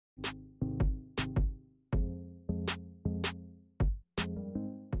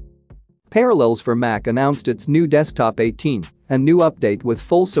Parallels for Mac announced its new Desktop 18, a new update with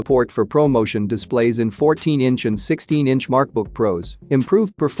full support for ProMotion displays in 14-inch and 16-inch MacBook Pros,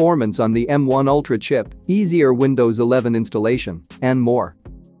 improved performance on the M1 Ultra chip, easier Windows 11 installation, and more.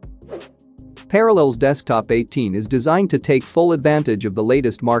 Parallels Desktop 18 is designed to take full advantage of the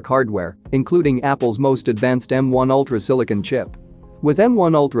latest Mac hardware, including Apple's most advanced M1 Ultra silicon chip. With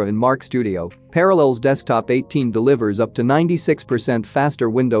M1 Ultra in Mac Studio, Parallels Desktop 18 delivers up to 96%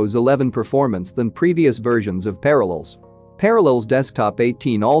 faster Windows 11 performance than previous versions of Parallels. Parallels Desktop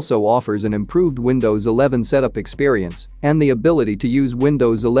 18 also offers an improved Windows 11 setup experience and the ability to use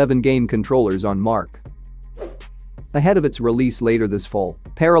Windows 11 game controllers on Mac. Ahead of its release later this fall,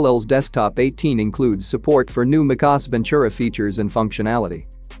 Parallels Desktop 18 includes support for new macOS Ventura features and functionality.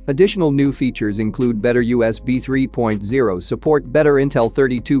 Additional new features include better USB 3.0 support, better Intel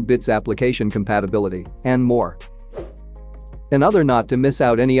 32-bits application compatibility, and more. Another not to miss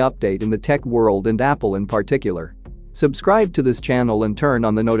out any update in the tech world and Apple in particular. Subscribe to this channel and turn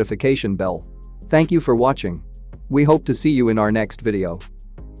on the notification bell. Thank you for watching. We hope to see you in our next video.